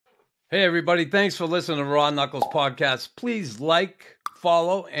Hey, everybody. Thanks for listening to Raw Knuckles Podcast. Please like,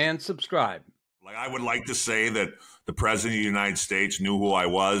 follow, and subscribe. Like, I would like to say that the president of the United States knew who I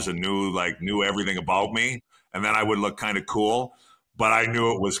was and knew everything about me, and then I would look kind of cool. But I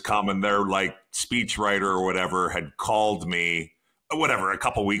knew it was coming. Their speechwriter or whatever had called me, a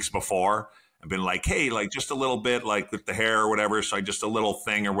couple weeks before and been like, hey, just a little bit with the hair or whatever. So just a little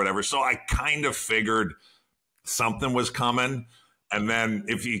thing or whatever. So I kind of figured something was coming. And then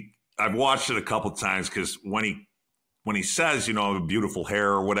I've watched it a couple times because when he says, beautiful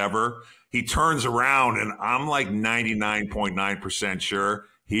hair or whatever, he turns around and I'm 99.9% sure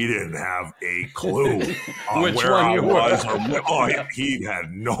he didn't have a clue on where I was. He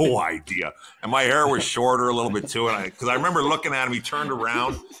had no idea. And my hair was shorter a little bit too. And because I remember looking at him, he turned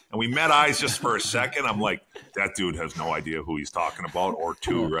around and we met eyes just for a second. I'm like, that dude has no idea who he's talking about or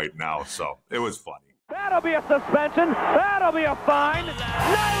two right now. So it was funny. That'll be a suspension. That'll be a fine.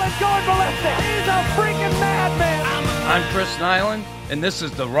 Nyland going ballistic. He's a freaking madman. I'm Chris Nyland, and this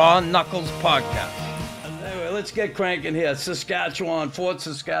is the Raw Knuckles Podcast. Anyway, let's get cranking here. Saskatchewan, Fort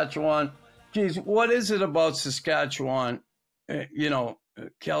Saskatchewan. Geez, what is it about Saskatchewan?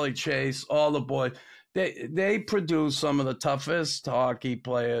 Kelly Chase, all the boys. They produce some of the toughest hockey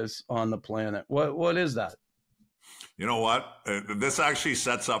players on the planet. What is that? You know what? This actually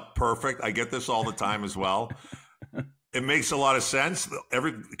sets up perfect. I get this all the time as well. It makes a lot of sense.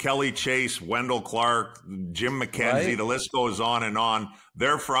 Kelly Chase, Wendell Clark, Jim McKenzie, right? The list goes on and on.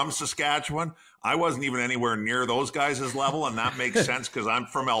 They're from Saskatchewan. I wasn't even anywhere near those guys' level, and that makes sense because I'm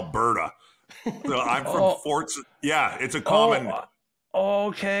from Alberta. So I'm from Fort. Yeah, it's a common.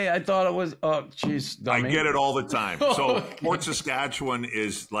 Okay, I thought it was. Oh, jeez, I get it all the time. So Fort Saskatchewan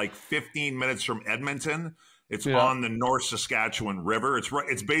is 15 minutes from Edmonton. It's on the North Saskatchewan River.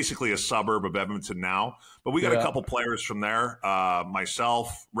 It's basically a suburb of Edmonton now. But we got a couple players from there.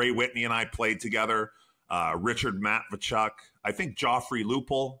 Myself, Ray Whitney and I played together. Richard Matvechuk. I think Joffrey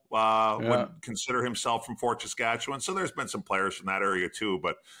Lupul would consider himself from Fort Saskatchewan. So there's been some players from that area too.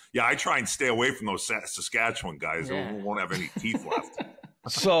 But, yeah, I try and stay away from those Saskatchewan guys who won't have any teeth left.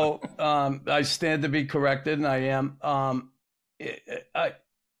 So I stand to be corrected, and I am.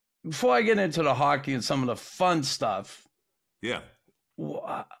 Before I get into the hockey and some of the fun stuff,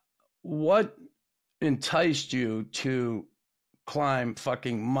 what enticed you to climb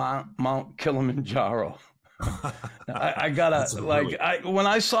fucking Mount Kilimanjaro? I gotta when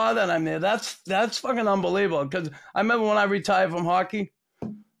I saw that, I'm there. That's fucking unbelievable. Because I remember when I retired from hockey,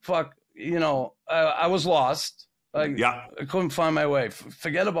 I was lost. I couldn't find my way.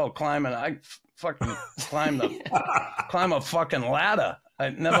 Forget about climbing. I fucking climb a fucking ladder.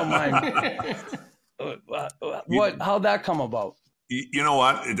 Never mind. How'd that come about? You know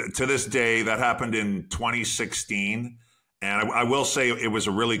what? To this day, that happened in 2016. And I will say it was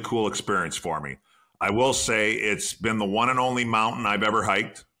a really cool experience for me. I will say it's been the one and only mountain I've ever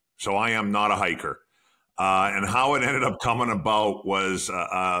hiked. So I am not a hiker. And how it ended up coming about was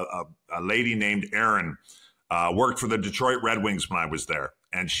a lady named Erin worked for the Detroit Red Wings when I was there.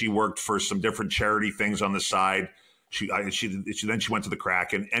 And she worked for some different charity things on the side. She went to the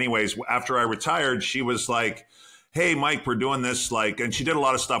Kraken. Anyways, after I retired, she was like, hey, Mike, we're doing this. And she did a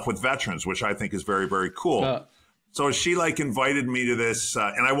lot of stuff with veterans, which I think is very, very cool. So she invited me to this,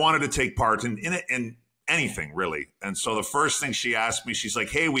 and I wanted to take part in anything really. And so the first thing she asked me, she's like,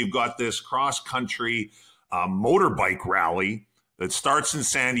 hey, we've got this cross-country motorbike rally that starts in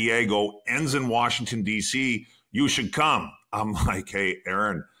San Diego, ends in Washington, D.C. You should come. I'm like, hey,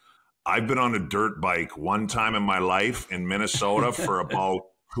 Erin, I've been on a dirt bike one time in my life in Minnesota for about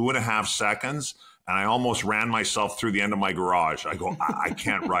 2.5 seconds, and I almost ran myself through the end of my garage. I go, I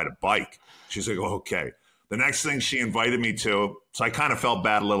can't ride a bike. She's like, okay. The next thing she invited me to, so I kind of felt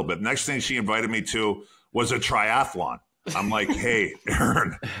bad a little bit. The next thing she invited me to was a triathlon. I'm like, hey,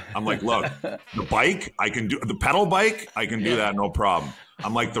 Erin, I'm like, look, the bike, I can do the pedal bike. I can do that. No problem.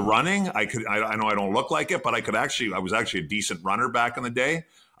 I'm like, the running, I know I don't look like it, but I was actually a decent runner back in the day.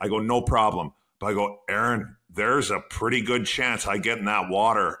 I go, no problem. But I go, Erin, there's a pretty good chance I get in that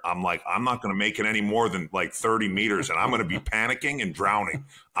water. I'm like, I'm not going to make it any more than 30 meters, and I'm going to be panicking and drowning.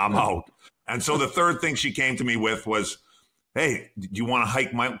 I'm out. And so the third thing she came to me with was, hey, do you want to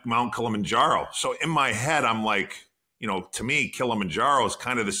hike Mount Kilimanjaro? So in my head, I'm like, to me, Kilimanjaro is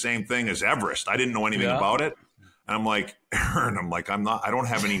kind of the same thing as Everest. I didn't know anything about it. And I'm like, Erin, I don't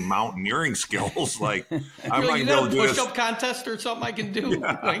have any mountaineering skills. I'm not going to be able to do this. Push-up contest or something I can do.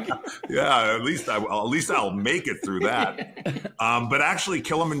 At least I'll make it through that. But actually,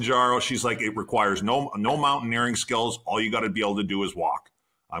 Kilimanjaro, she's like, it requires no mountaineering skills. All you got to be able to do is walk.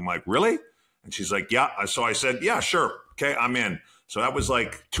 I'm like, really? And she's like, yeah. So I said, yeah, sure. Okay, I'm in. So that was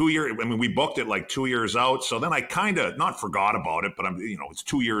like 2 years. I mean, we booked it like 2 years out. So then I kind of not forgot about it, but it's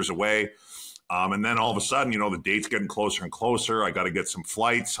 2 years away. And then all of a sudden, the date's getting closer and closer. I got to get some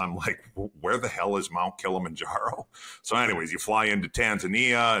flights. I'm like, where the hell is Mount Kilimanjaro? So anyways, you fly into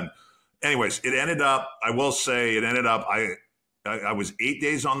Tanzania. And anyways, I will say it ended up, I was 8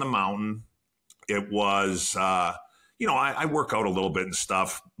 days on the mountain. It was, I work out a little bit and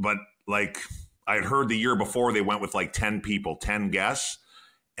stuff, but like I had heard the year before they went with like 10 people, 10 guests,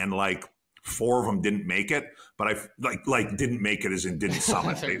 and like 4 of them didn't make it. But I like didn't make it as in didn't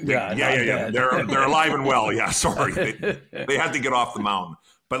summit. Yeah. They're alive and well. Yeah, sorry. They had to get off the mountain.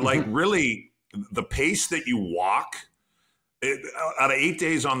 But like really, the pace that you walk, out of 8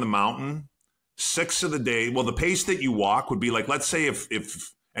 days on the mountain, 6 of the day, well, the pace that you walk would be like, let's say if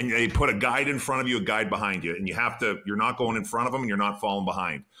and they put a guide in front of you, a guide behind you, and you're not going in front of them and you're not falling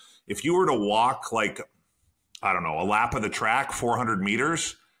behind. If you were to walk like, I don't know, a lap of the track, 400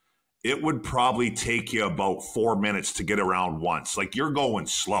 meters, it would probably take you about 4 minutes to get around once. Like you're going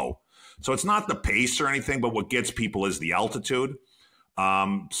slow. So it's not the pace or anything, but what gets people is the altitude.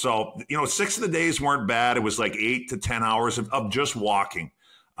 So 6 of the days weren't bad. It was like 8 to 10 hours of just walking.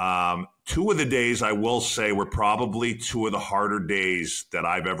 2 of the days, I will say, were probably 2 of the harder days that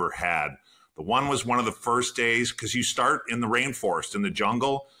I've ever had. The one was one of the first days because you start in the rainforest, in the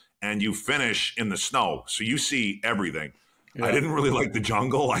jungle, and you finish in the snow. So you see everything. Yeah. I didn't really like the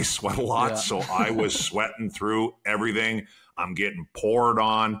jungle. I sweat a lot. Yeah. So I was sweating through everything. I'm getting poured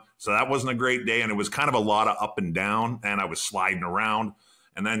on. So that wasn't a great day. And it was kind of a lot of up and down, and I was sliding around.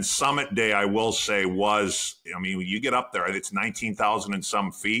 And then summit day, I will say, when you get up there, it's 19,000 and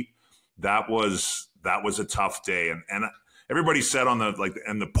some feet. That was a tough day. And everybody said and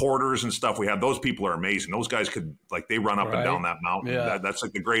the porters and stuff we had, those people are amazing. Those guys they run up and down that mountain. Yeah. That's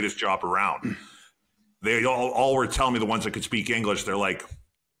like the greatest job around. They all were telling me, the ones that could speak English, they're like,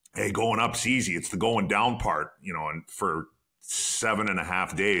 hey, going up's easy. It's the going down part, and for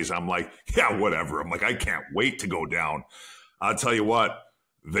 7.5 days, I'm like, yeah, whatever. I'm like, I can't wait to go down. I'll tell you what,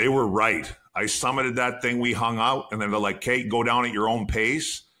 they were right. I summited that thing, we hung out, and then they're like, Kate, go down at your own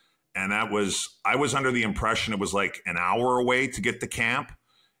pace. And I was under the impression it was like an hour away to get to camp.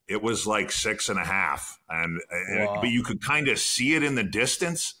 It was like 6.5. But you could kind of see it in the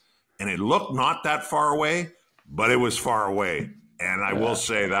distance, and it looked not that far away, but it was far away. And I will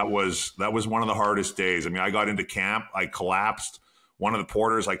say that was one of the hardest days. I mean, I got into camp, I collapsed. One of the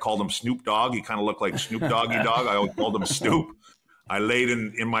porters, I called him Snoop Dogg. He kind of looked like Snoop Doggy Dog. I always called him Snoop. I laid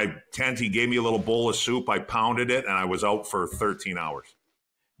in my tent. He gave me a little bowl of soup. I pounded it, and I was out for 13 hours.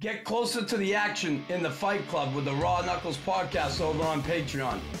 Get closer to the action in the Fight Club with the Raw Knuckles podcast over on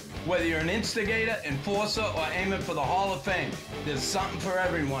Patreon. Whether you're an instigator, enforcer, or aiming for the Hall of Fame, there's something for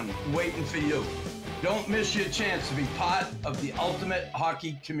everyone waiting for you. Don't miss your chance to be part of the ultimate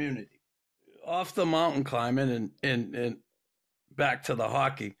hockey community. Off the mountain climbing and back to the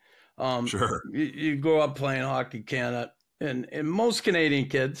hockey. Sure. You grow up playing hockey, Canada, and most Canadian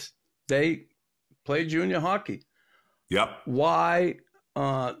kids, they play junior hockey. Yep. Why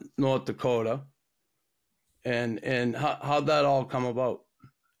North Dakota, and how'd that all come about?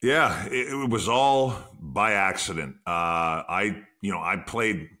 Yeah, it was all by accident. I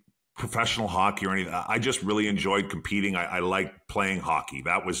played professional hockey or anything. I just really enjoyed competing. I liked playing hockey.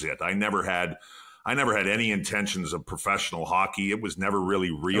 That was it. I never had any intentions of professional hocky. It was never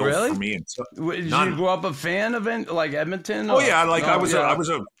really real for me. And so, did you grow up a fan of like Edmonton? Oh yeah, I was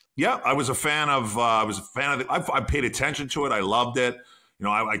a fan of. I paid attention to it. I loved it.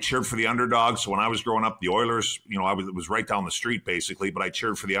 I cheered for the underdogs. So when I was growing up, the Oilers, it was right down the street basically, but I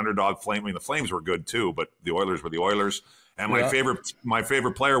cheered for the underdog Flame. I mean, the Flames were good too, but the Oilers were the Oilers. And my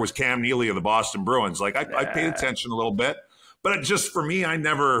favorite player was Cam Neely of the Boston Bruins. Like I paid attention a little bit, but for me, I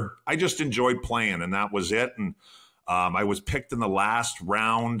just enjoyed playing, and that was it. And I was picked in the last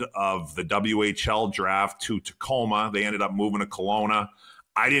round of the WHL draft to Tacoma. They ended up moving to Kelowna.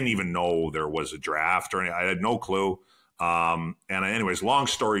 I didn't even know there was a draft, or I had no clue. Anyways, long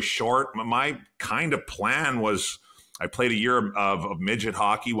story short, my kind of plan was I played a year of midget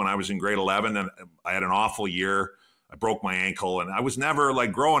hockey when I was in grade 11, and I had an awful year. I broke my ankle, and I was never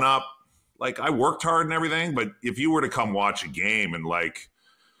growing up. I worked hard and everything, but if you were to come watch a game and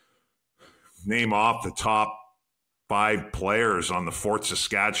name off the top 5 players on the Fort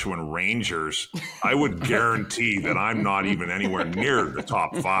Saskatchewan Rangers, I would guarantee that I'm not even anywhere near the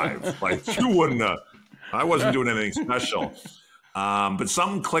top 5. You wouldn't have. I wasn't doing anything special. But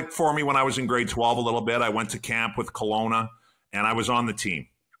something clicked for me when I was in grade 12 a little bit. I went to camp with Kelowna, and I was on the team.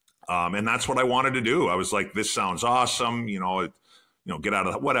 And that's what I wanted to do. I was like, this sounds awesome. get out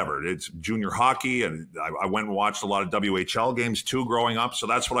of whatever. It's junior hockey. And I went and watched a lot of WHL games too growing up. So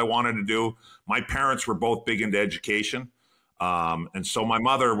that's what I wanted to do. My parents were both big into education. And so my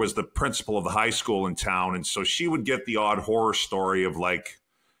mother was the principal of the high school in town. And so she would get the odd horror story of like,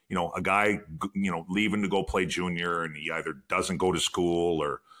 a guy, leaving to go play junior and he either doesn't go to school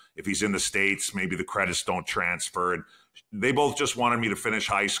or if he's in the States, maybe the credits don't transfer. And they both just wanted me to finish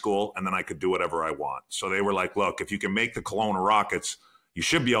high school and then I could do whatever I want. So they were like, look, if you can make the Kelowna Rockets, you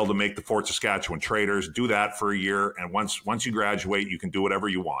should be able to make the Fort Saskatchewan Traders. Do that for a year. And once you graduate, you can do whatever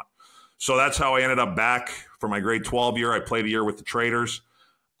you want. So that's how I ended up back for my grade 12 year. I played a year with the Traders.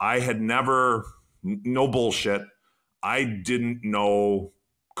 I had no bullshit. I didn't know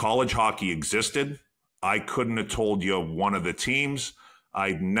college hockey existed. I couldn't have told you one of the teams.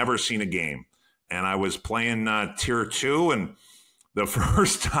 I'd never seen a game. And I was playing Tier 2. And the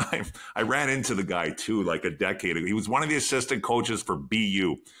first time I ran into the guy, too, like a decade ago. He was one of the assistant coaches for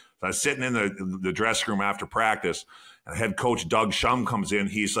BU. So I was sitting in the dressing room after practice. And head coach Doug Shum comes in.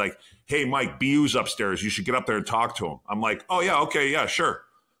 He's like, hey, Mike, BU's upstairs. You should get up there and talk to him. I'm like, oh, yeah, okay, yeah, sure.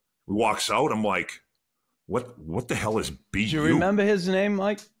 He walks out. I'm like, what the hell is BU? Do you remember his name,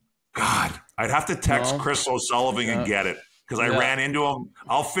 Mike? God, I'd have to text Chris O'Sullivan and get it because I ran into him.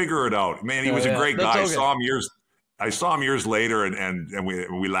 I'll figure it out. Man, he was a great guy. Okay. I saw him years later, and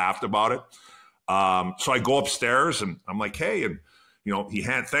we laughed about it. So I go upstairs and I'm like, hey, and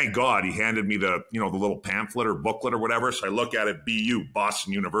thank God he handed me the the little pamphlet or booklet or whatever. So I look at it, BU,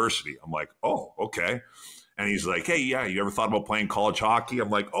 Boston University. I'm like, oh, okay. And he's like, hey, yeah, you ever thought about playing college hockey? I'm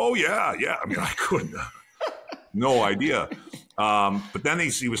like, oh yeah. I mean, I couldn't. No idea. But then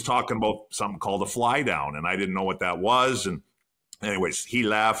he was talking about something called a fly down, and I didn't know what that was. And anyways, he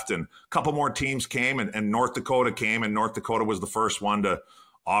left, and a couple more teams came, and North Dakota came, and North Dakota was the first one to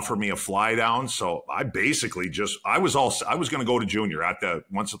offer me a fly down. So I basically I was going to go to junior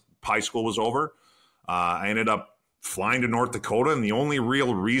once high school was over. I ended up flying to North Dakota, and the only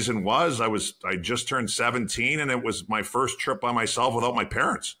real reason was I just turned 17, and it was my first trip by myself without my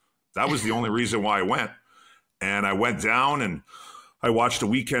parents. That was the only reason why I went. And I went down and I watched a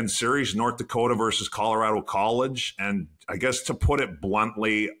weekend series, North Dakota versus Colorado College. And I guess to put it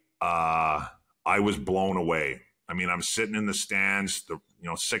bluntly, I was blown away. I mean, I'm sitting in the stands,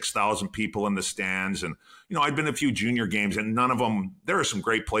 6,000 people in the stands. And, I'd been to a few junior games and none of them, there are some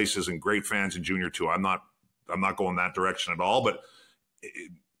great places and great fans in junior too. I'm not going that direction at all, but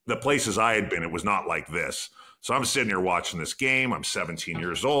the places I had been, it was not like this. So I'm sitting here watching this game. I'm 17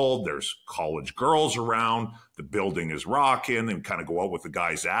 years old. There's college girls around. The building is rocking and kind of go out with the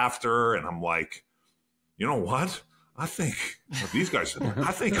guys after. And I'm like, you know what? I think these guys,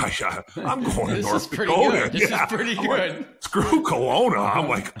 I'm going to North Dakota. This is pretty good. Like, screw Kelowna. I'm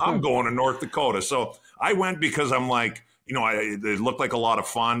like, I'm going to North Dakota. So I went because I'm like, it looked like a lot of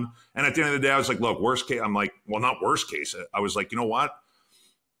fun. And at the end of the day, I was like, look, worst case. I'm like, well, not worst case. I was like, you know what?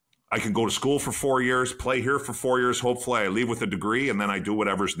 I can go to school for 4 years, play here for 4 years. Hopefully I leave with a degree and then I do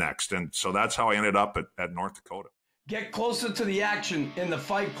whatever's next. And so that's how I ended up at North Dakota. Get closer to the action in the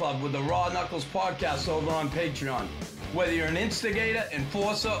Fight Club with the Raw Knuckles podcast over on Patreon. Whether you're an instigator,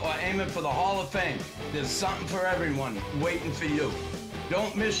 enforcer, or aiming for the Hall of Fame, there's something for everyone waiting for you.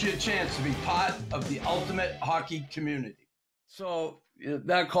 Don't miss your chance to be part of the ultimate hockey community. So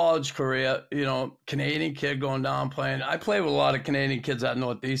that college career, Canadian kid going down playing. I played with a lot of Canadian kids at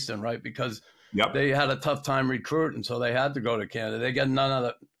Northeastern, right? Because they had a tough time recruiting, so they had to go to Canada. They got none of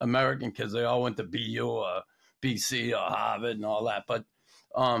the American kids. They all went to BU or BC or Harvard and all that. But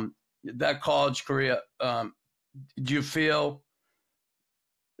that college career, do you feel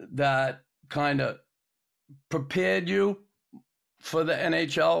that kind of prepared you for the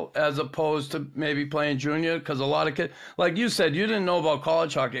NHL as opposed to maybe playing junior? Because a lot of kids, like you said, you didn't know about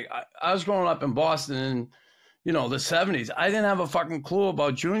college hockey. I was growing up in Boston in, the 70s. I didn't have a fucking clue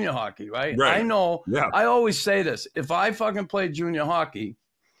about junior hockey, right? I know. Yeah. I always say this. If I fucking played junior hockey,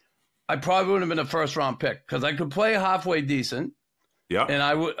 I probably would have been a first-round pick because I could play halfway decent. Yeah. And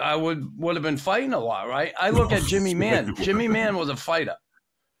I would have been fighting a lot, right? I look at Jimmy Mann. Jimmy Mann was a fighter.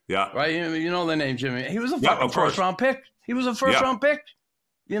 Yeah. Right? You know the name Jimmy. He was a fucking first-round pick. He was a first-round pick.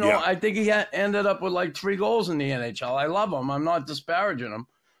 I think he ended up with like 3 goals in the NHL. I love him. I'm not disparaging him.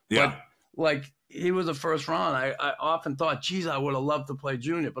 Yeah. But, he was a first round. I often thought, geez, I would have loved to play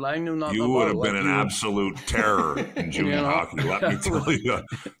junior, but I knew nothing about it. You would have been an absolute terror in junior hockey, let me tell you.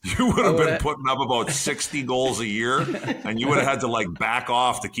 You would have been putting up about 60 goals a year, and you would have had to, back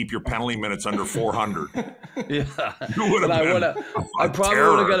off to keep your penalty minutes under 400. Yeah. You would have been I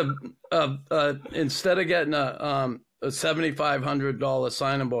probably would have got instead of getting a $7,500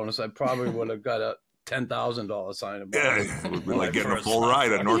 signing bonus, I probably would have got a $10,000 signing Yeah, bonus. it would be like getting a full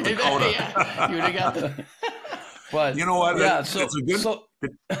ride at North Dakota. Yeah, you would have got the. But You know what? Yeah. It's a good.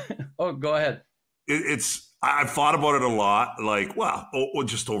 Oh, go ahead. I've thought about it a lot. Like, well,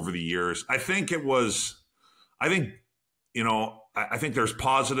 just over the years, I think there's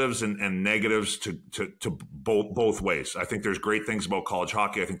positives and negatives to both ways. I think there's great things about college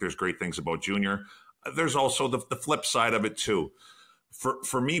hockey. I think there's great things about junior. There's also the flip side of it too.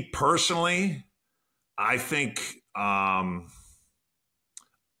 For me personally, I think I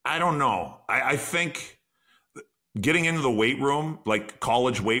don't know. I think getting into the weight room, like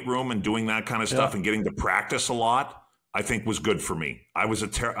college weight room, and doing that kind of stuff and getting to practice a lot, I think was good for me. I was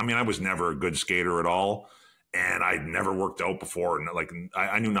never a good skater at all. And I'd never worked out before. And like,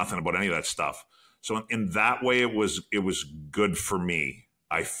 I knew nothing about any of that stuff. So in that way, it was good for me,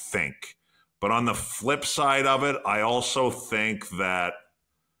 I think. But on the flip side of it, I also think that,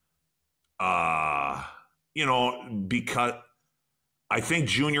 because I think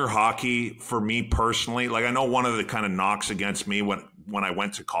junior hockey for me personally, like I know one of the kind of knocks against me when I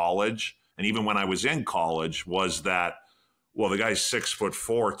went to college and even when I was in college was that, well, the guy's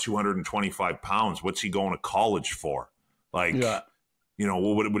 6'4", 225 pounds. What's he going to college for? Like,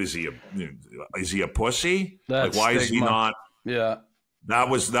 what is he? Is he a pussy? That's like, why is he not? Yeah. That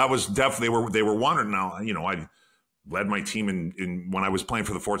was definitely, they were wondering. Now, I led my team in when I was playing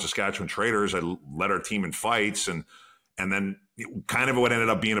for the Fort Saskatchewan Traders. I led our team in fights, and then kind of what ended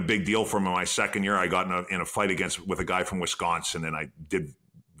up being a big deal for me my second year, I got in a fight with a guy from Wisconsin, and I did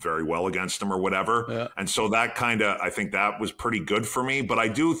very well against him or whatever. Yeah. And so that I think that was pretty good for me. But I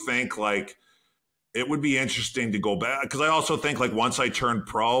do think like it would be interesting to go back, because I also think like once I turned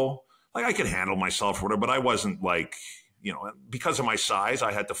pro, like I could handle myself or whatever, but I wasn't like, because of my size,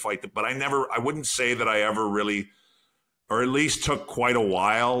 I had to fight. But I wouldn't say that I ever really, or at least took quite a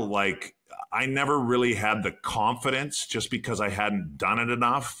while. Like I never really had the confidence, just because I hadn't done it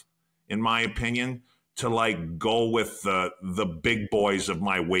enough, in my opinion, to like go with the big boys of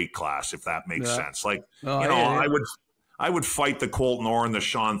my weight class, if that makes sense. Like, I would fight the Colton Orr and the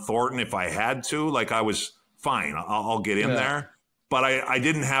Sean Thornton if I had to. Like I was fine. I'll get in there. But I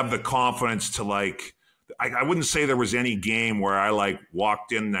didn't have the confidence to like, I wouldn't say there was any game where I like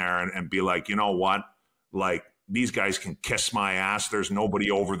walked in there and be like, you know what? Like these guys can kiss my ass. There's nobody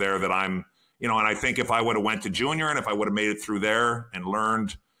over there that I'm, and I think if I would have went to junior and if I would have made it through there and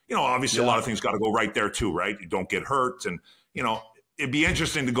learned, obviously a lot of things got to go right there too, right? You don't get hurt. And, it'd be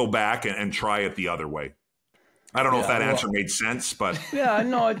interesting to go back and try it the other way. I don't know if that answer made sense, but. Yeah,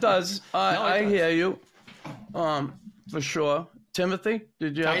 no, it does. I hear you, for sure. Timothy,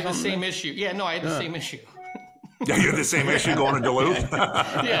 did you have I had the same issue. Yeah, no, I had the same issue. Yeah, you had the same issue going to Duluth?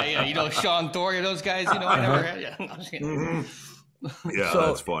 yeah, Sean Thor, those guys, I never had. Yeah, no, yeah, so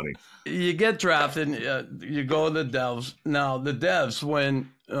that's funny. You get drafted, you go to the Devs. Now, the Devs, when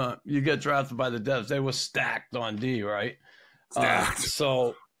you get drafted by the Devs, they were stacked on D, right? Stacked.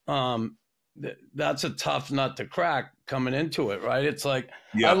 That's a tough nut to crack coming into it, right? It's like,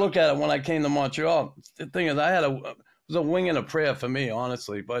 I look at it when I came to Montreal. The thing is, it was a wing and a prayer for me,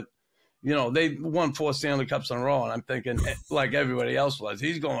 honestly. But, they won 4 Stanley Cups in a row, and I'm thinking, like everybody else was,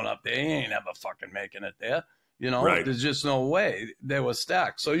 he's going up there. He ain't ever fucking making it there. Right. There's just no way. They were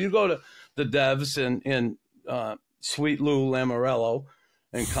stacked. So you go to the Devs and Sweet Lou Lamoriello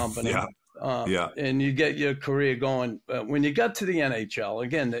and company. And you get your career going. When you got to the NHL,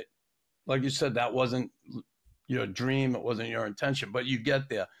 again, like you said, that wasn't your dream. It wasn't your intention. But you get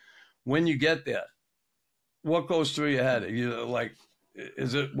there. When you get there, what goes through your head? You like,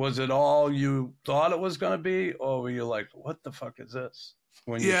 was it all you thought it was going to be? Or were you like, what the fuck is this?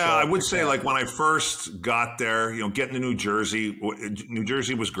 I would say like when I first got there, getting to New Jersey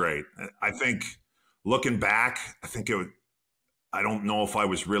was great. I think looking back, I don't know if I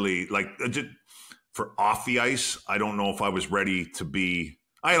was really like for off the ice. I don't know if I was ready to be.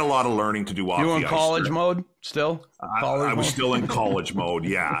 I had a lot of learning to do off the ice. You in college mode still? I was still in college mode.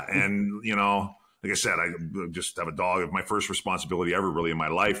 Yeah. And, like I said, I just have a dog. My first responsibility ever really in my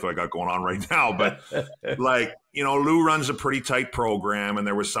life that I got going on right now. But like, Lou runs a pretty tight program, and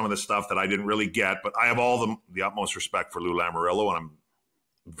there was some of the stuff that I didn't really get. But I have all the utmost respect for Lou Lamoriello, and I'm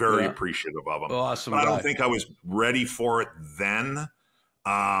very appreciative of him. Awesome. But I don't think I was ready for it then.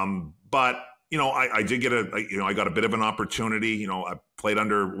 But, I did get I got a bit of an opportunity. I played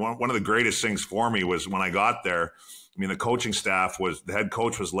under one of the greatest things for me was when I got there. I mean, the coaching staff the head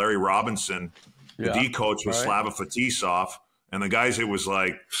coach was Larry Robinson. The D coach was Slava Fetisov, and the guys, it was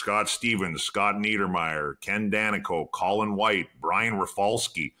like Scott Stevens, Scott Niedermeyer, Ken Danico, Colin White, Brian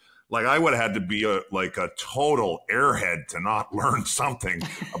Rafalski. Like I would have had to be a total airhead to not learn something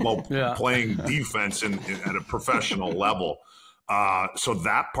about playing defense at a professional level. So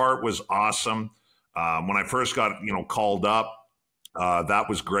that part was awesome. When I first got, called up, that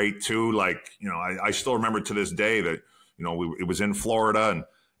was great too. Like, I still remember to this day that, it was in Florida, and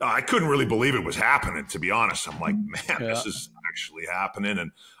I couldn't really believe it was happening, to be honest. I'm like, man, this is actually happening.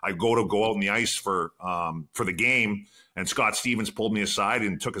 And I go out on the ice for the game, and Scott Stevens pulled me aside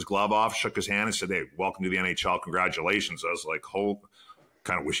and took his glove off, shook his hand, and said, "Hey, welcome to the NHL. Congratulations." I was like,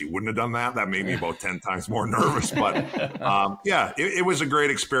 kind of wish he wouldn't have done that. That made me about 10 times more nervous. But it was a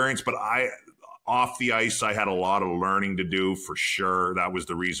great experience. But off the ice, I had a lot of learning to do for sure. That was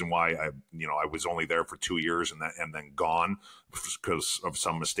the reason why I was only there for 2 years and then gone, because of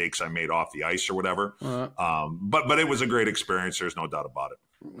some mistakes I made off the ice or whatever. But it was a great experience. There's no doubt about it.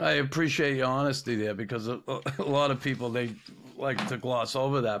 I appreciate your honesty there, because a lot of people, they like to gloss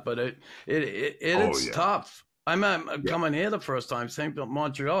over that, but it's tough. I'm coming here the first time, St.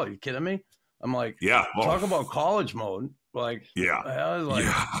 Montreal. Are you kidding me? I'm like, talk about college mode. Like, I was like,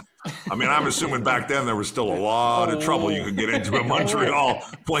 I mean, I'm assuming back then there was still a lot of trouble you could get into in Montreal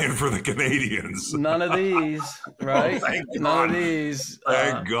playing for the Canadians. None of these, right? None of these.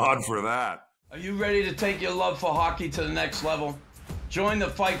 Thank God for that. Are you ready to take your love for hockey to the next level? Join the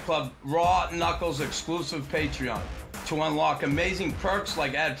Fight Club Raw Knuckles exclusive Patreon to unlock amazing perks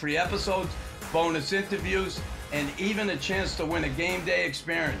like ad-free episodes, bonus interviews, and even a chance to win a game day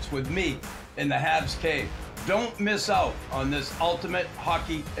experience with me in the Habs Cave. Don't miss out on this ultimate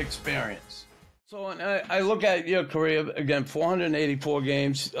hockey experience. So I look at your career, again, 484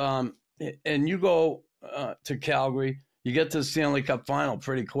 games, and you go to Calgary. You get to the Stanley Cup final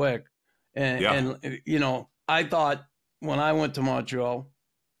pretty quick. And I thought when I went to Montreal,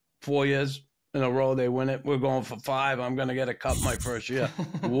 4 years in a row, they win it. We're going for 5. I'm going to get a cup my first year.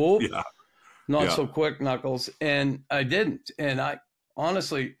 Whoop. Not so quick, Knuckles. And I didn't. And I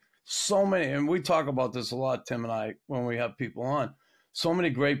honestly, so many, and we talk about this a lot, Tim and I, when we have people on, so many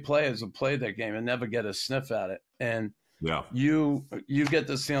great players have played that game and never get a sniff at it. And you get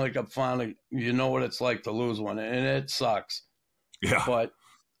the Stanley Cup final, you know what it's like to lose one, and it sucks. Yeah. But,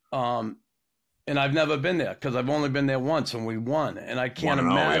 and I've never been there because I've only been there once and we won. And I can't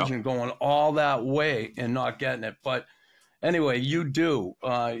imagine going all that way and not getting it. But anyway, you do.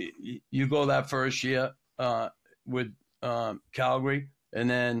 You go that first year with Calgary, and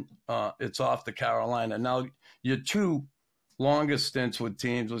then it's off to Carolina. Now, your 2 longest stints with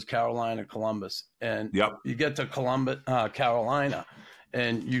teams was Carolina, Columbus. And you get to Carolina,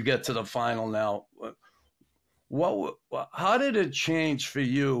 and you get to the final now. How did it change for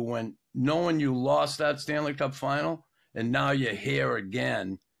you when knowing you lost that Stanley Cup final and now you're here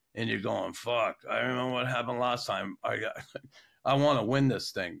again and you're going, fuck, I remember what happened last time. I want to win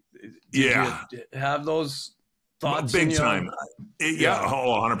this thing. Did you have those thoughts? Big time.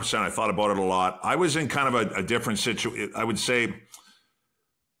 100%. I thought about it a lot. I was in kind of a different situation. I would say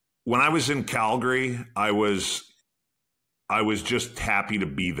when I was in Calgary, I was just happy to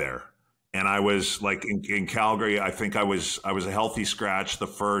be there. And I was like in Calgary, I think I was a healthy scratch the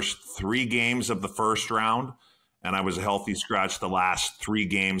first 3 games of the first round, and I was a healthy scratch the last 3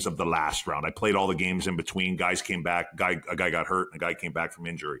 games of the last round. I played all the games in between. Guys came back. A guy got hurt, and a guy came back from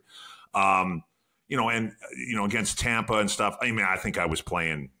injury. Against Tampa and stuff. I mean, I think I was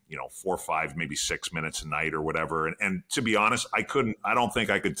playing 4 or 5, maybe 6 minutes a night or whatever. And to be honest, I don't think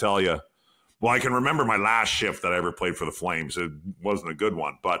I could tell you. Well, I can remember my last shift that I ever played for the Flames. It wasn't a good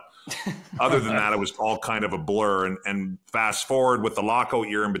one. But other than that, it was all kind of a blur. And fast forward with the lockout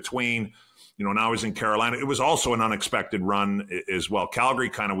year in between, now I was in Carolina. It was also an unexpected run as well. Calgary,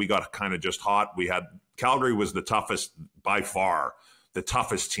 we got just hot. Calgary was the toughest, by far, the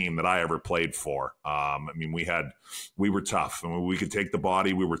toughest team that I ever played for. We were tough. I mean, we could take the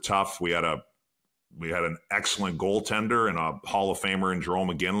body. We were tough. We had an excellent goaltender and a Hall of Famer in Jerome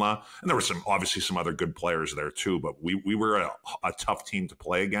McGinley. And there were obviously some other good players there too, but we were a tough team to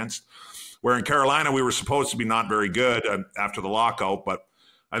play against. Where in Carolina, we were supposed to be not very good after the lockout, but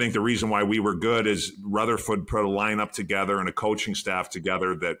I think the reason why we were good is Rutherford put a lineup together and a coaching staff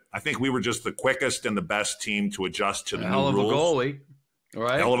together that I think we were just the quickest and the best team to adjust to the new rules. Hell of a goalie,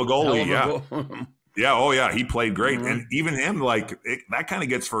 right? Hell of a goalie, yeah. He played great. Mm-hmm. And even him, that kind of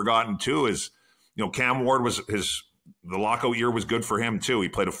gets forgotten too, is Cam Ward the lockout year was good for him too. He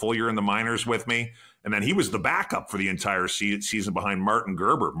played a full year in the minors with me. And then he was the backup for the entire season behind Martin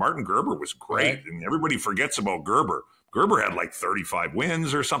Gerber. Martin Gerber was great. Right. And everybody forgets about Gerber. Gerber had 35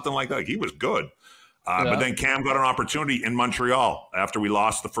 wins or something like that. He was good. But then Cam got an opportunity in Montreal after we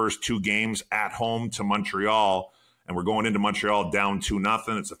lost the first 2 games at home to Montreal. and we're going into Montreal down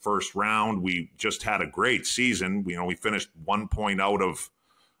 2-0. It's the first round. We just had a great season. We finished 1 point out of.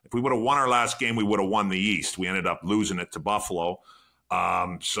 If we would have won our last game, we would have won the East. We ended up losing it to Buffalo.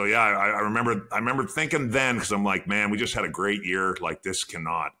 So yeah, I remember thinking then, because I'm like, man, we just had a great year. Like, this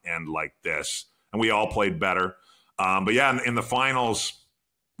cannot end like this, and we all played better. But yeah, in the finals,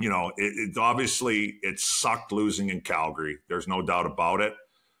 it obviously it sucked losing in Calgary. There's no doubt about it.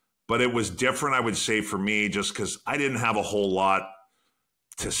 But it was different, I would say, for me, just because I didn't have a whole lot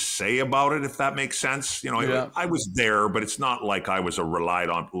to say about it, if that makes sense. I was there, but it's not like I was relied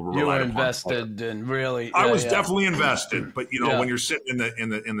on. You were invested, and really, I was definitely invested. But when you're sitting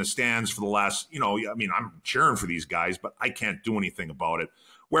in the stands for the last, I'm cheering for these guys, but I can't do anything about it.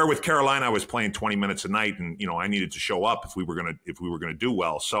 Where with Carolina, I was playing 20 minutes a night, and I needed to show up if we were gonna do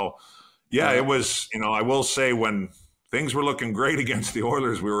well. So yeah, it was. I will say, when things were looking great against the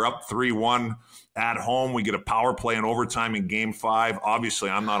Oilers, we were up 3-1 at home. We get a power play in overtime in Game 5. Obviously,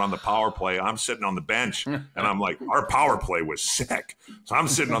 I'm not on the power play. I'm sitting on the bench, and I'm like, our power play was sick. So I'm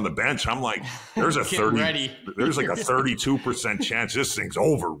sitting on the bench. I'm like, there's like a 32% chance this thing's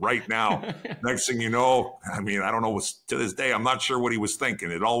over right now. Next thing you know, I don't know. To this day, I'm not sure what he was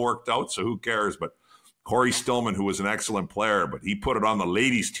thinking. It all worked out, so who cares? But Corey Stillman, who was an excellent player, but he put it on the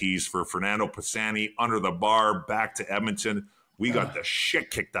ladies' tees for Fernando Pisani under the bar, back to Edmonton. We got the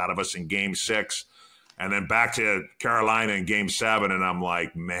shit kicked out of us in Game 6, and then back to Carolina in Game 7. And I'm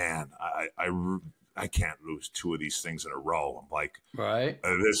like, man, I can't lose 2 of these things in a row. I'm like, right.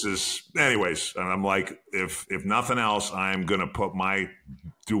 This is, anyways. And I'm like, if nothing else, I'm gonna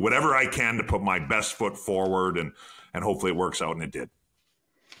do whatever I can to put my best foot forward, and hopefully it works out, and it did.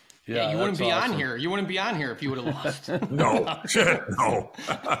 Yeah, you wouldn't be awesome on here. You wouldn't be on here if you would have lost. No.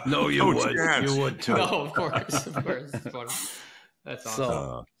 No, you would. Chance. You would too. No, of course. That's awesome.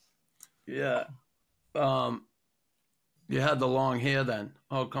 So, yeah. You had the long hair then.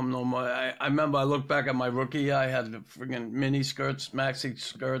 How come no more? I remember I looked back at my rookie year. I had the friggin' mini skirts, maxi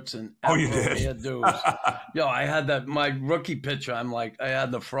skirts, and you did? hairdos. Yo, I had that. My rookie picture, I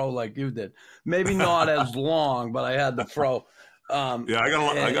had the fro like you did. Maybe not as long, but I had the fro. I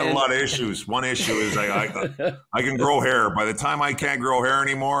got a lot of issues. One issue is I can grow hair. By the time I can't grow hair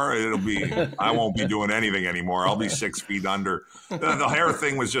anymore, I won't be doing anything anymore. I'll be 6 feet under. The hair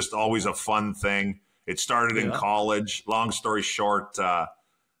thing was just always a fun thing. It started in college. Long story short,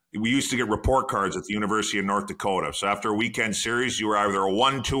 we used to get report cards at the University of North Dakota. So after a weekend series, you were either a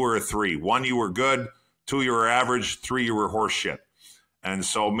 1, 2, or a 3. 1, you were good. 2, you were average. 3, you were horse shit. And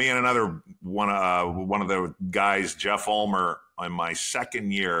so me and another one of the guys, Jeff Ulmer, in my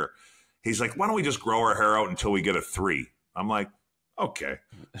second year, he's like, why don't we just grow our hair out until we get a 3? I'm like, okay.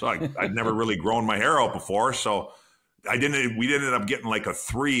 So I'd never really grown my hair out before. So we ended up getting like a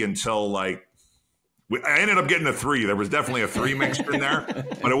 3 until I ended up getting a 3. There was definitely a 3 mixed in there,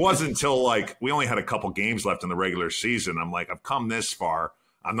 but it wasn't until we only had a couple games left in the regular season. I'm like, I've come this far.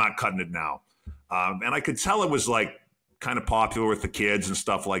 I'm not cutting it now. And I could tell it was kind of popular with the kids and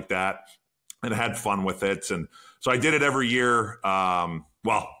stuff like that, and I had fun with it. And so I did it every year.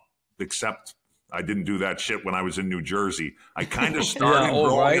 Except I didn't do that shit when I was in New Jersey. I kind of started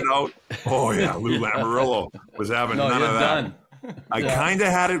growing it out. Oh yeah. Lou Lamoriello was having none of that. Done. I kind of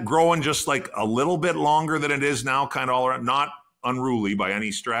had it growing just a little bit longer than it is now, kind of all around, not unruly by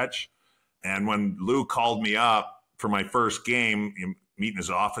any stretch. And when Lou called me up for my first game, meet in his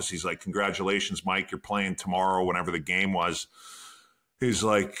office, he's like, congratulations, Mike, you're playing tomorrow, whenever the game was. He's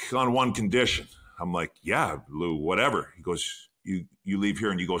like, on one condition. I'm like, yeah, Lou, whatever. He goes, you leave here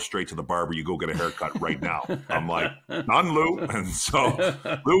and you go straight to the barber, you go get a haircut right now. I'm like, none, Lou. And so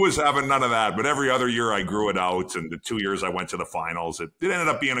Lou was having none of that. But every other year I grew it out. And the 2 years I went to the finals, it ended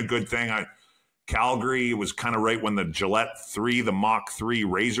up being a good thing. Calgary was kind of right when the Gillette 3, the Mach 3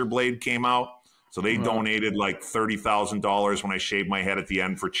 razor blade came out. So they donated $30,000 when I shaved my head at the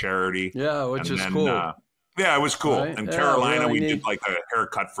end for charity. Yeah, which is cool. Yeah, it was cool. Right? In Carolina, we did a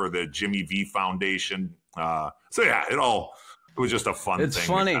haircut for the Jimmy V Foundation. So yeah, it was just a fun thing. It's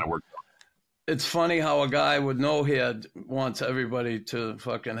funny. It's funny how a guy with no hair wants everybody to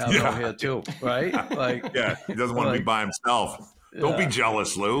fucking have no hair too, right? Yeah, he doesn't want to be by himself. Don't be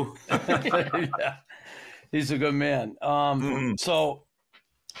jealous, Lou. Yeah. He's a good man. So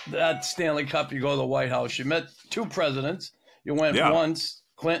that Stanley Cup, you go to the White House. You met 2 presidents. You went once,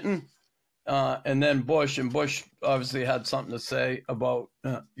 Clinton, and then Bush. And Bush obviously had something to say about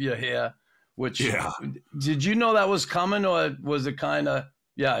your hair. Did you know that was coming, or was it kind of?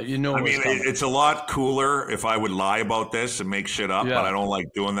 Yeah, you know. It's a lot cooler if I would lie about this and make shit up, but I don't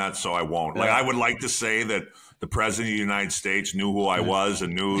like doing that, so I won't. Yeah. I would like to say that the president of the United States knew who I was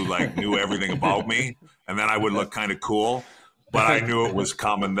and knew everything about me. and then I would look kind of cool. But I knew it was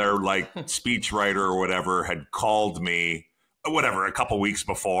coming. Their like speechwriter or whatever had called me, a couple weeks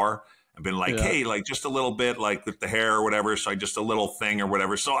before, and been like, "Hey, like just a little bit, like with the hair or whatever." So I just a little thing or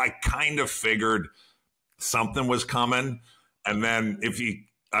whatever. So I kind of figured something was coming. And then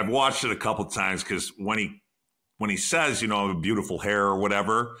I've watched it a couple times because when he says, beautiful hair or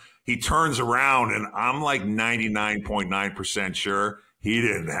whatever, he turns around and I'm like 99.9% sure he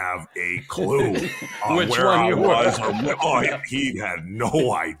didn't have a clue on where I was. He had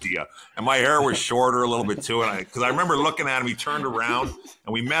no idea. And my hair was shorter a little bit too. And because I remember looking at him, he turned around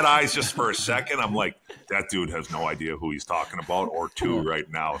and we met eyes just for a second. I'm like, that dude has no idea who he's talking about or two right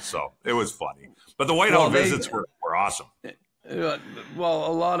now. So it was funny. But the White House visits were awesome.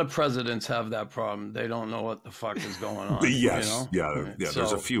 Well, a lot of presidents have that problem. They don't know what the fuck is going on. Yes. Yeah.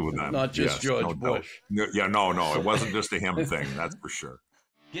 There's a few of them. Not just George Bush. No. It wasn't just a him thing. That's for sure.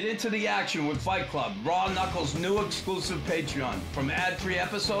 Get into the action with Fight Club, Raw Knuckles' new exclusive Patreon. From ad-free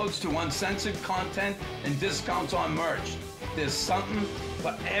episodes to uncensored content and discounts on merch. There's something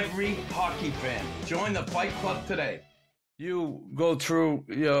for every hockey fan. Join the Fight Club today. You go through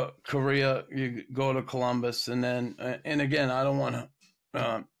your career, you go to Columbus, and then, and again, I don't want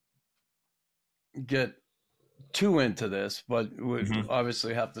to get too into this, but we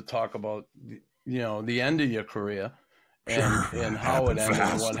obviously have to talk about, the end of your career and how it ended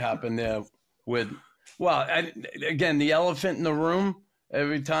and what happened there again, the elephant in the room.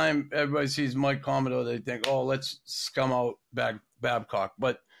 Every time everybody sees Mike Commodore, they think, oh, let's scum out Babcock.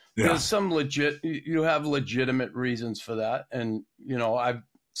 But there's some you have legitimate reasons for that. And, I've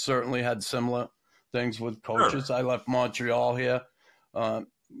certainly had similar things with coaches. Sure. I left Montreal here.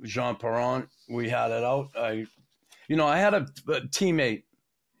 Jean Perron, we had it out. I had a teammate,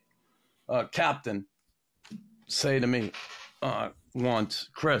 captain, say to me once,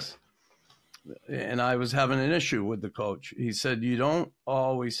 Chris, and I was having an issue with the coach. He said, you don't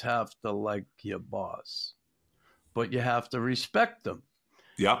always have to like your boss, but you have to respect them.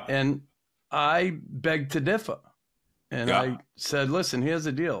 Yeah. And I begged to differ. And I said, listen, here's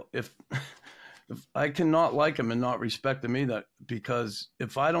the deal. If I cannot like him and not respect him either, because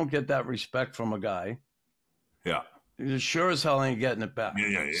if I don't get that respect from a guy, you sure as hell ain't getting it back.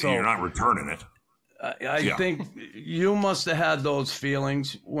 So you're not returning it. I think you must have had those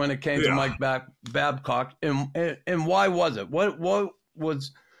feelings when it came to Mike Babcock. And why was it? What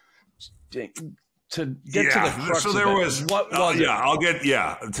was to get to the crux so there of it? Was what was it? I'll get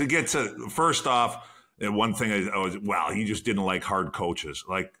to get to first off. One thing he just didn't like hard coaches.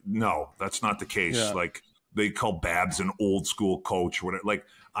 Like, no, that's not the case. Yeah. Like they call Babs an old school coach. Whatever. Like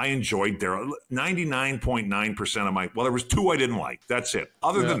I enjoyed their 99.9% of my. Well, there was two I didn't like. That's it.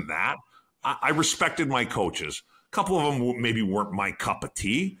 Other than that. I respected my coaches. A couple of them maybe weren't my cup of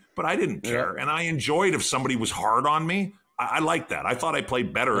tea, but I didn't care. And I enjoyed if somebody was hard on me. I liked that. I thought I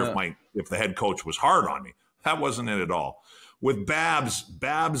played better if the head coach was hard on me. That wasn't it at all. With Babs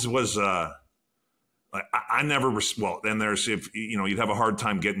was I never then there's you'd have a hard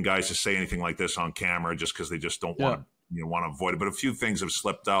time getting guys to say anything like this on camera just because they just don't want to avoid it. But a few things have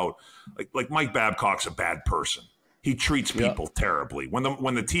slipped out. Like Mike Babcock's a bad person. He treats people terribly. When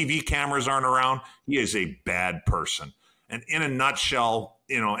the TV cameras aren't around, he is a bad person. And in a nutshell,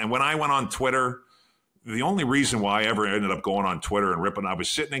 and when I went on Twitter, the only reason why I ever ended up going on Twitter and ripping, I was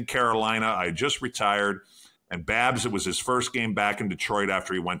sitting in Carolina. I had just retired. And Babs, it was his first game back in Detroit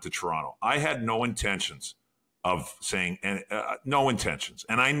after he went to Toronto. I had no intentions of saying, no intentions.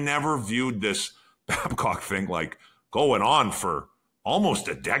 And I never viewed this Babcock thing like going on for almost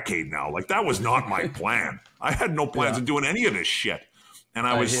a decade now. Like that was not my plan. I had no plans of doing any of this shit. And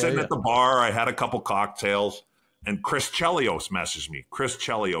I was sitting at the bar. I had a couple cocktails and Chris Chelios messaged me. Chris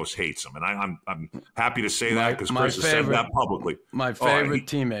Chelios hates him. And I'm happy to say that because Chris has said that publicly. My favorite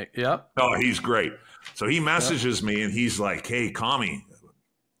teammate. Yep. Oh, he's great. So he messages me and he's like, hey, Commie,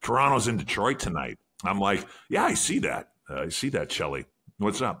 Toronto's in Detroit tonight. I'm like, yeah, I see that. I see that, Chelly.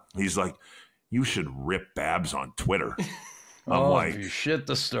 What's up? He's like, you should rip Babs on Twitter. I'm like, you shit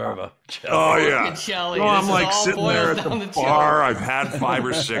disturber. Oh, yeah. Shelly, I'm like sitting there at the bar. I've had 5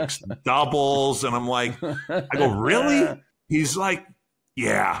 or 6 doubles. And I'm like, I go, really? He's like,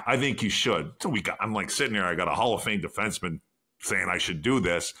 yeah, I think you should. So I'm like sitting there. I got a Hall of Fame defenseman saying I should do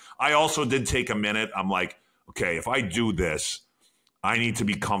this. I also did take a minute. I'm like, okay, if I do this, I need to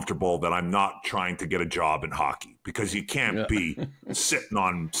be comfortable that I'm not trying to get a job in hockey because you can't be sitting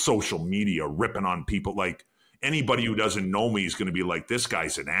on social media ripping on people. Like anybody who doesn't know me is going to be like, this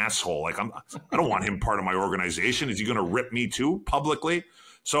guy's an asshole. Like I don't want him part of my organization. Is he going to rip me too publicly?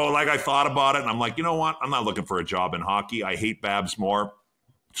 So like I thought about it and I'm like, you know what? I'm not looking for a job in hockey. I hate Babs more.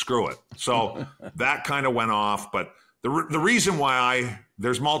 Screw it. So that kind of went off. But the reason why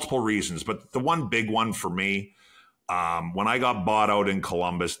there's multiple reasons, but the one big one for me, when I got bought out in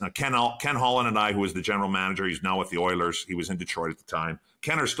Columbus, now Ken Holland and I, who was the general manager, he's now with the Oilers. He was in Detroit at the time.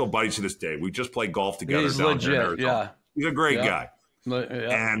 Ken are still buddies to this day. We just play golf together. He's down legit, there. He's a great guy.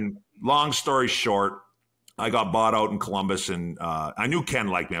 And long story short, I got bought out in Columbus, and I knew Ken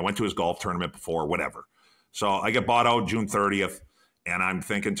liked me. I went to his golf tournament before, whatever. So I get bought out June 30th, and I'm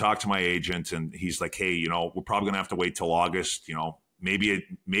thinking, talk to my agent, and he's like, hey, we're probably going to have to wait till August. Maybe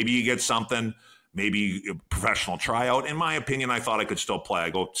you get something, maybe a professional tryout. In my opinion, I thought I could still play. I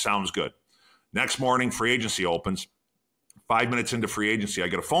go, sounds good. Next morning, free agency opens. 5 minutes into free agency, I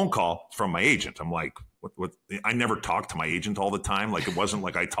get a phone call from my agent. I'm like, what? I never talk to my agent all the time. Like, it wasn't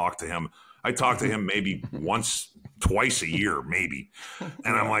like I talked to him. I talked to him maybe once, twice a year, maybe.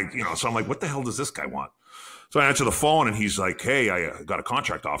 And I'm like, so I'm like, what the hell does this guy want? So I answer the phone, and he's like, hey, I got a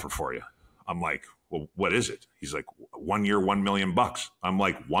contract offer for you. I'm like, well, what is it? He's like, 1 year, $1 million. I'm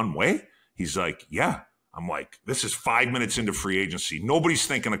like, one way? He's like, yeah. I'm like, this is 5 minutes into free agency. Nobody's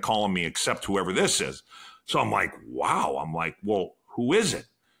thinking of calling me except whoever this is. So I'm like, wow. I'm like, well, who is it?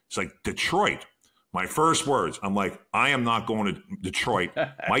 It's like, Detroit. My first words, I'm like, I am not going to Detroit.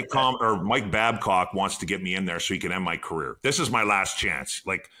 Mike Babcock wants to get me in there so he can end my career. This is my last chance.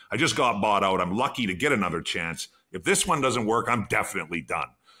 Like, I just got bought out. I'm lucky to get another chance. If this one doesn't work, I'm definitely done.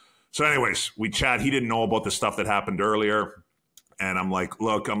 So anyways, we chat. He didn't know about the stuff that happened earlier. And I'm like,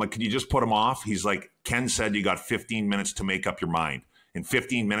 can you just put him off? He's like, Ken said you got 15 minutes to make up your mind. In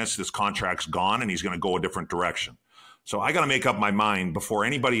 15 minutes, this contract's gone, and he's going to go a different direction. So I got to make up my mind before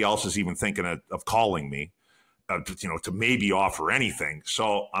anybody else is even thinking of calling me, to maybe offer anything.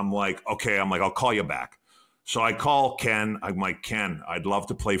 So I'm like, okay, I'll call you back. So I call Ken. I'm like, Ken, I'd love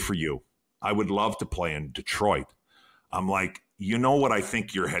to play for you. I would love to play in Detroit. I'm like, what I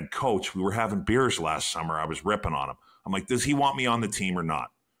think your head coach, we were having beers last summer. I was ripping on him. I'm like, does he want me on the team or not?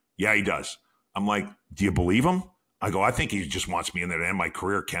 Yeah, he does. I'm like, do you believe him? I go, I think he just wants me in there to end my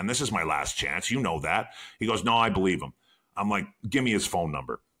career, Ken. This is my last chance. You know that. He goes, no, I believe him. I'm like, give me his phone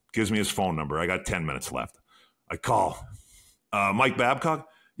number. Gives me his phone number. I got 10 minutes left. I call. Mike Babcock?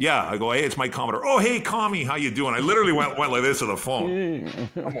 Yeah. I go, hey, it's Mike Commodore. Oh, hey, Commie, how you doing? I literally went like this to the phone.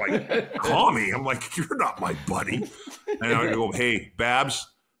 I'm like, Commie? I'm like, you're not my buddy. And I go, hey, Babs,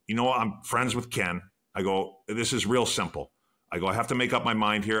 I'm friends with Ken. I go, this is real simple. I go, I have to make up my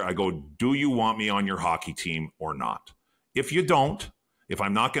mind here. I go, do you want me on your hockey team or not? If you don't, if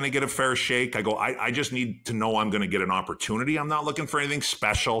I'm not going to get a fair shake, I go, I just need to know I'm going to get an opportunity. I'm not looking for anything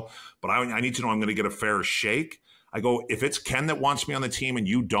special, but I need to know I'm going to get a fair shake. I go, if it's Ken that wants me on the team and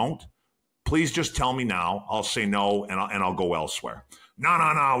you don't, please just tell me now. I'll say no, and I'll go elsewhere.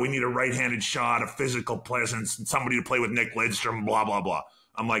 No. We need a right-handed shot, a physical presence, and somebody to play with Nick Lidstrom, blah, blah, blah.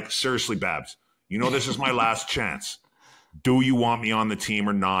 I'm like, seriously, Babs, this is my last chance. Do you want me on the team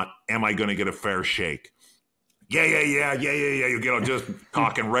or not? Am I going to get a fair shake? Yeah. You just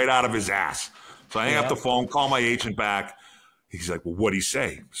talking right out of his ass. So I hang up the phone, call my agent back. He's like, well, what'd he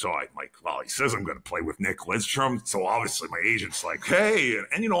say? So I'm like, well, he says I'm going to play with Nick Lidstrom. So obviously my agent's like, hey.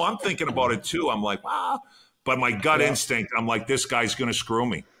 And, I'm thinking about it too. I'm like, but my gut instinct, I'm like, this guy's going to screw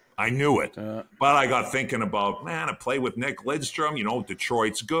me. I knew it. But I got thinking about, man, I play with Nick Lidstrom.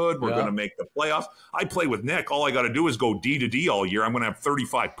 Detroit's good. We're going to make the playoffs. I play with Nick. All I got to do is go D to D all year. I'm going to have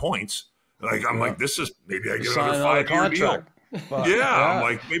 35 points. I'm like, this is maybe I get another 5-year deal. But, I'm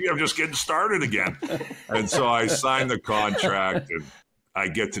like, maybe I'm just getting started again. And so I signed the contract, and I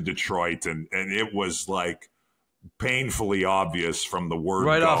get to Detroit, and it was like painfully obvious from the word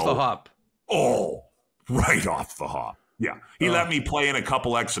right go. Off the hop. Oh, right off the hop. Yeah. He let me play in a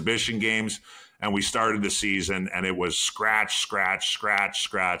couple exhibition games, and we started the season, and it was scratched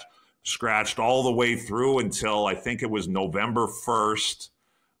all the way through until I think it was November 1st.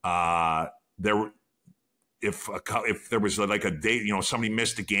 If there was like a day, somebody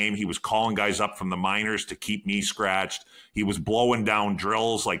missed a game, he was calling guys up from the minors to keep me scratched. He was blowing down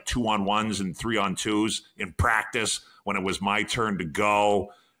drills like 2-on-1s and 3-on-2s in practice when it was my turn to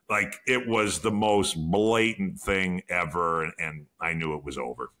go. Like, it was the most blatant thing ever, and I knew it was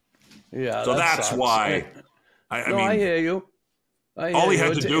over. Yeah. So that's why. I mean, I hear you. All he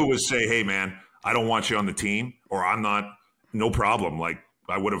had to do was say, hey, man, I don't want you on the team, or I'm not, no problem. Like,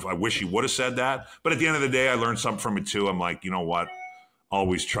 I wish he would have said that. But at the end of the day, I learned something from it too. I'm like, you know what?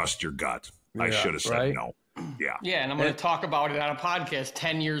 Always trust your gut. I should have said no. Yeah. Yeah, and I'm going to talk about it on a podcast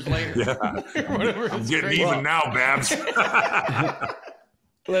 10 years later. Yeah. I'm getting even now, Babs.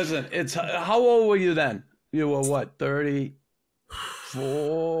 Listen, how old were you then? You were what,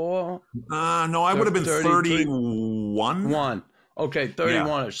 34? No, I would have been 31. Okay,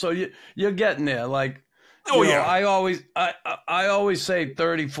 31ish. So you're getting there. Like, Oh, yeah. I always say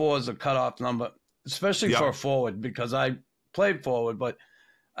 34 is a cutoff number, especially for a forward, because I played forward, but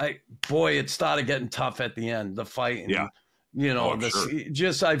it started getting tough at the end, the fight. And, sure.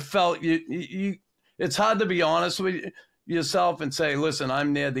 I felt it's hard to be honest with yourself and say, listen,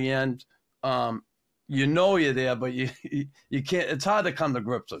 I'm near the end. You're there, but you can't. It's hard to come to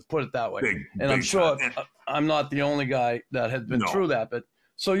grips with. Put it that way. And I'm sure I'm not the only guy that has been through that. But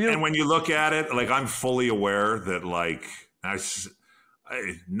and when you look at it, like, I'm fully aware that, like,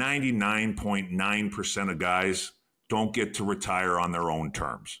 99.9% of guys don't get to retire on their own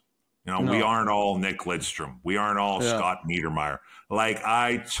terms. We aren't all Nick Lidstrom. We aren't all Scott Niedermayer. Like,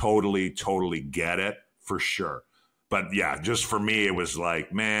 I totally get it for sure. But yeah, just for me, it was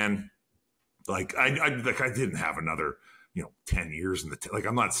like, man. Like, I didn't have another, 10 years in the like,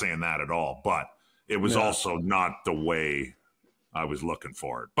 I'm not saying that at all, but it was also not the way I was looking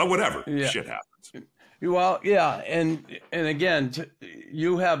for it. But whatever, shit happens. Well, yeah, and again,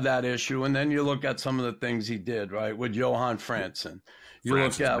 you have that issue, and then you look at some of the things he did, right, with Johan Franzen. You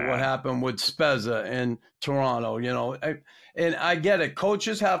look at what happened with Spezza in Toronto, and I get it.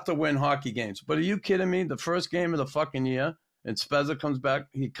 Coaches have to win hockey games, but are you kidding me? The first game of the fucking year, and Spezza comes back.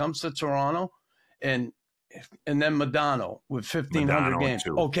 He comes to Toronto, and then Modano with 1,500 games.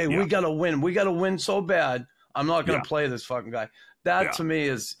 Too. Okay, we got to win. We got to win so bad. I'm not going to play this fucking guy. That to me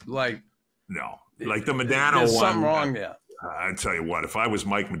is like like the Modano there's one. Something wrong there. I tell you what, if I was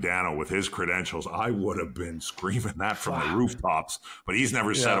Mike Modano with his credentials, I would have been screaming that from the rooftops. But he's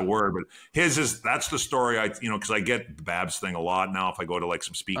never said a word. But that's the story. Because I get the Babs thing a lot now. If I go to like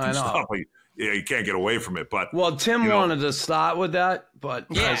some speaking stuff, you can't get away from it. But Tim wanted to start with that, but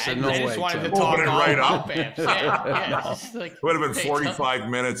I said no way. I just wanted to talk it right up. Babs. It would have been 45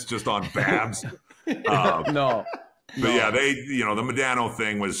 minutes just on Babs. No. But yeah, the Modano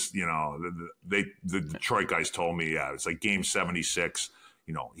thing was, the Detroit guys told me, it's like game 76.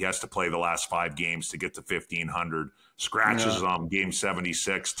 He has to play the last 5 games to get to 1,500. Scratches on game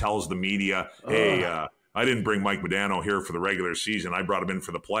 76. Tells the media, hey, I didn't bring Mike Modano here for the regular season. I brought him in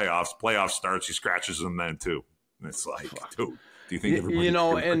for the playoffs. Playoff starts, he scratches them then too. And it's like, dude, do you think everybody?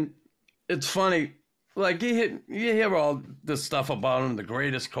 And it's funny. Like you hear all this stuff about him, the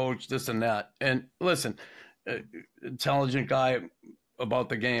greatest coach, this and that. And listen. Intelligent guy about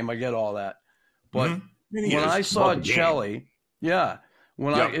the game. I get all that. But when I saw Chelly,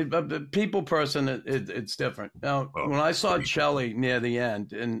 the people person, it's different. Now, when I saw Chelly near the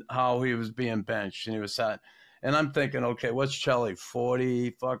end and how he was being benched and he was sat, and I'm thinking, okay, what's Chelly?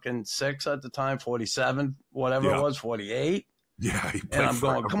 46 at the time, 47, whatever it was, 48. Yeah, and I'm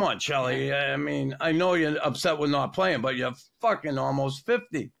going, come on, Chelly. I mean, I know you're upset with not playing, but you're fucking almost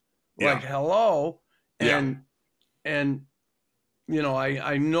 50. Like, hello. And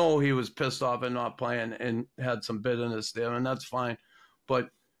I know he was pissed off at not playing and had some bitterness there, and that's fine.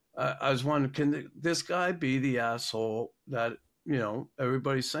 But I was wondering, can this guy be the asshole that,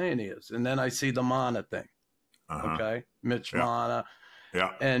 everybody's saying he is? And then I see the Mana thing, okay? Mitch Mana.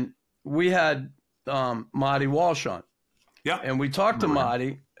 Yeah. And we had Marty Walsh on. Yeah. And we talked to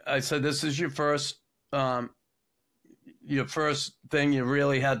Marty. I said, this is your first thing you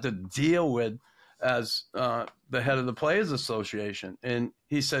really had to deal with as the head of the Players Association. And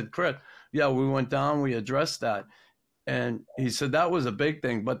he said, Chris, we went down, we addressed that. And he said that was a big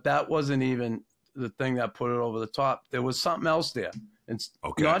thing, but that wasn't even the thing that put it over the top. There was something else there. It's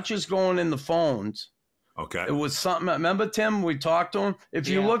not just going in the phones. Okay. It was something. Remember, Tim, we talked to him? If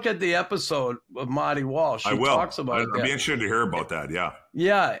you look at the episode of Marty Walsh, he talks about it. I'd be interested to hear about that,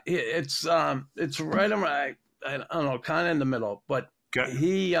 Yeah, it's right around, I don't know, kind of in the middle. But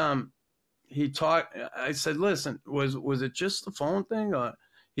he talked. I said, "Listen, was it just the phone thing?" Or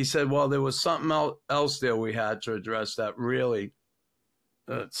he said, "Well, there was something else there we had to address that really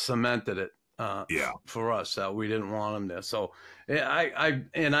cemented it for us that we didn't want him there." So I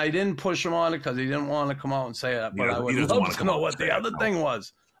didn't push him on it because he didn't want to come out and say that. But I would love to know what the other thing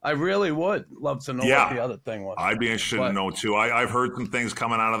was. I really would love to know what the other thing was. I'd be interested to know too. I've heard some things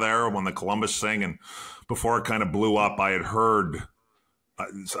coming out of there when the Columbus thing, and before it kind of blew up, I had heard.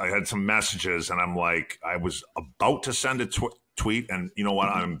 I had some messages, and I'm like, I was about to send a tweet, and you know what?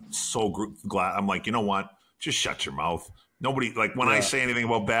 I'm so glad. I'm like, you know what? Just shut your mouth. Nobody, like, when I say anything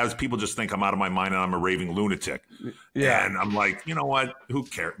about Babs, people just think I'm out of my mind and I'm a raving lunatic. Yeah. And I'm like, you know what? Who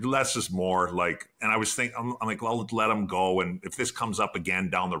cares? Less is more. Like, and I was thinking, I'm like, I'll let him go. And if this comes up again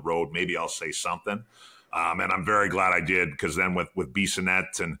down the road, maybe I'll say something. And I'm very glad I did, because then with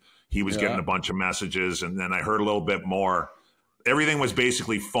Bissonnette, and he was getting a bunch of messages, and then I heard a little bit more. everything was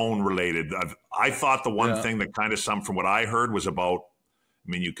basically phone related. I thought the one thing that kind of some from what I heard was about,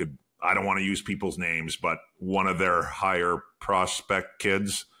 I mean, I don't want to use people's names, but one of their higher prospect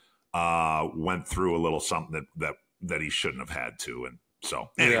kids went through a little something that he shouldn't have had to. And so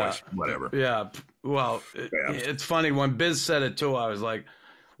anyways, whatever. Yeah. Well, it's funny when Biz said it too, I was like,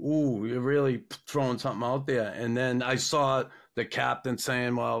 ooh, you're really throwing something out there. And then I saw the captain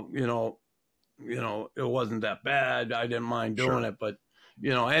saying, well, it wasn't that bad. I didn't mind doing it, but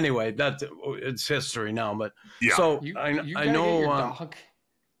anyway, it's history now. But so I know, your dog.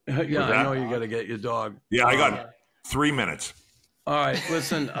 I know you got to get your dog. Yeah, I got 3 minutes. All right,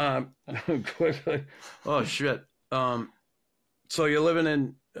 listen, quickly. Oh shit. So you're living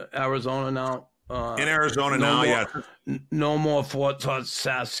in Arizona now? In Arizona now, yeah. No more Fort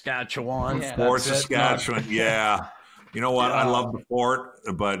Saskatchewan. Fort Saskatchewan, yeah. You know what? I love the fort,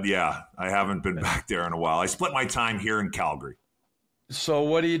 but yeah, I haven't been back there in a while. I split my time here in Calgary. So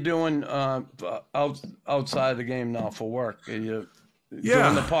what are you doing outside the game now for work? Are you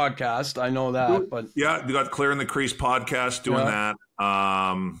doing the podcast? I know that, but yeah, you got Clear in the Crease podcast doing that.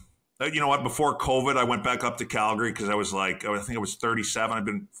 You know what? Before COVID, I went back up to Calgary because I was like, I think I was 37. I've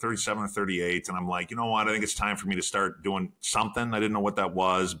been 37 or 38, and I'm like, you know what? I think it's time for me to start doing something. I didn't know what that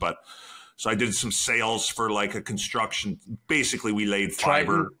was, but. So I did some sales for like a construction. Basically, we laid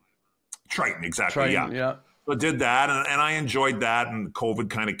fiber. Triton, exactly. Yeah. So I did that, and I enjoyed that. And COVID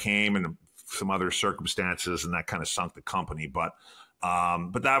kind of came, and some other circumstances, and that kind of sunk the company. But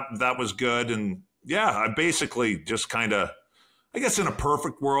that was good. And yeah, I basically just kind of, I guess, in a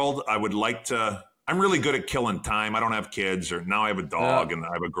perfect world, I would like to. I'm really good at killing time. I don't have kids, or now I have a dog, and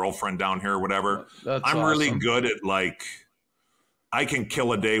I have a girlfriend down here, or whatever. I'm really good at like. I can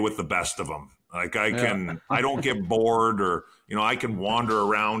kill a day with the best of them. Like I don't get bored, or, I can wander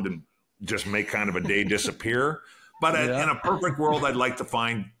around and just make kind of a day disappear. But in a perfect world, I'd like to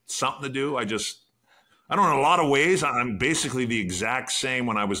find something to do. I don't know, in a lot of ways, I'm basically the exact same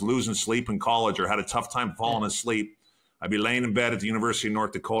when I was losing sleep in college or had a tough time falling asleep. I'd be laying in bed at the University of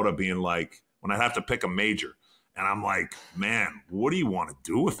North Dakota being like, when I'd have to pick a major. And I'm like, man, what do you want to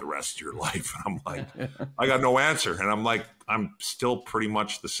do with the rest of your life? And I'm like, I got no answer. And I'm like, I'm still pretty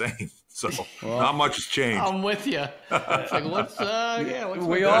much the same. So not much has changed. I'm with you. It's like,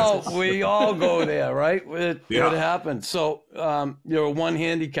 we all go there, right? It happens. So you're a one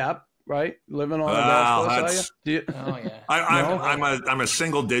handicap, right? Living on the golf course, are you? I'm a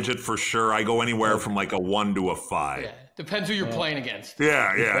single digit for sure. I go anywhere from like a 1 to a 5. Yeah. Depends who you're playing against.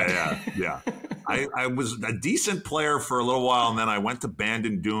 Yeah. I was a decent player for a little while, and then I went to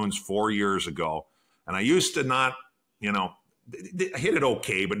Bandon Dunes 4 years ago. And I used to not, I hit it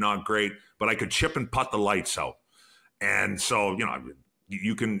okay, but not great. But I could chip and putt the lights out. And so, if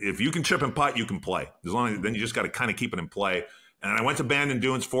you can chip and putt, you can play. Then you just got to kind of keep it in play. And I went to Bandon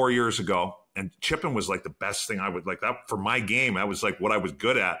Dunes 4 years ago, and chipping was like the best thing I would like. That for my game, that was like what I was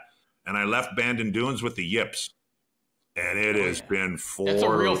good at. And I left Bandon Dunes with the yips. And it has been That's a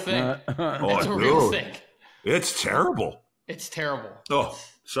real thing. That's a real thing. It's terrible. It's terrible. Oh,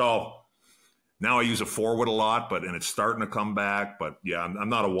 so now I use a forward a lot, and it's starting to come back. But yeah, I'm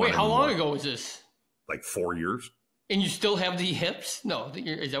not a one. Wait, how long ago was this? Like 4 years. And you still have the hips? No,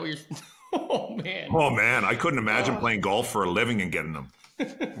 is that what you're? Oh man. Oh man, I couldn't imagine playing golf for a living and getting them.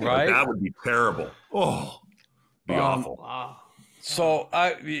 Right. That would be terrible. Oh, be awful. Wow. So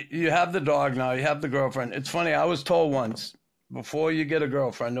you have the dog now, you have the girlfriend. It's funny, I was told once, before you get a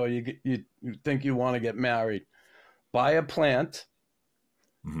girlfriend or you think you want to get married, buy a plant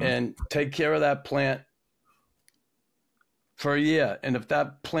and take care of that plant for a year. And if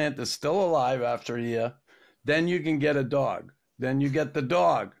that plant is still alive after a year, then you can get a dog. Then you get the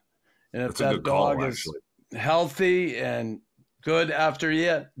dog. And if that dog is healthy and good after a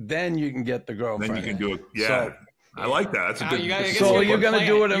year, then you can get the girlfriend. Then you can do it. Yeah. So, I like that. That's a good. So you're going to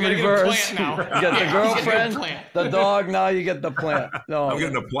do it in reverse. You get the girlfriend, the dog. Now you get the plant. No, I'm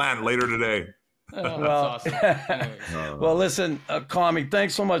getting the plant later today. Well, well, listen, Commie,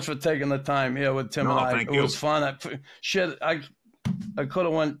 thanks so much for taking the time here with Tim and I. It was fun. I could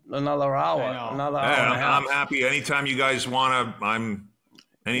have went another hour, another hour and a half. I'm happy. Anytime you guys want to,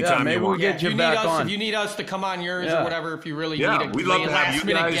 anytime maybe we'll get you back on. If you need us to come on yours or whatever, if you really need a we'd love to have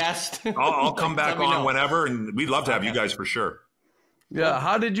you guys. Guest. I'll come back on whenever, and we'd love to have you guys for sure. Yeah,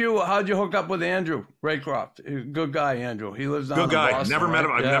 how'd you hook up with Andrew Raycroft? Good guy, Andrew. He lives down in Boston. Good guy. Never met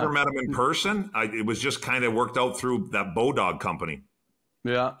him. I've never met him in person. It was just kind of worked out through that Bodog company.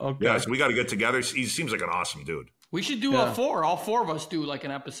 Yeah. Okay. Yeah, so we got to get together. He seems like an awesome dude. We should do all four of us do like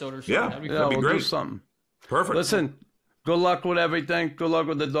an episode or something. Yeah, that'd be we'll great. Do something. Perfect. Listen, good luck with everything. Good luck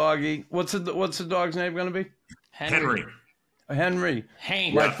with the doggy. What's the dog's name going to be? Henry. Henry.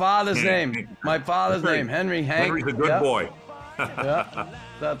 Hank. My father's name. My father's name. Henry Hank. Henry's a good boy. Yeah,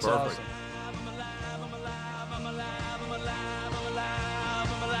 that's Perfect. awesome.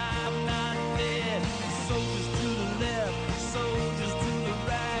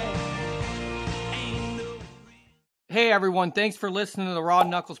 Hey, everyone. Thanks for listening to the Raw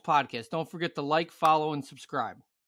Knuckles podcast. Don't forget to like, follow, and subscribe.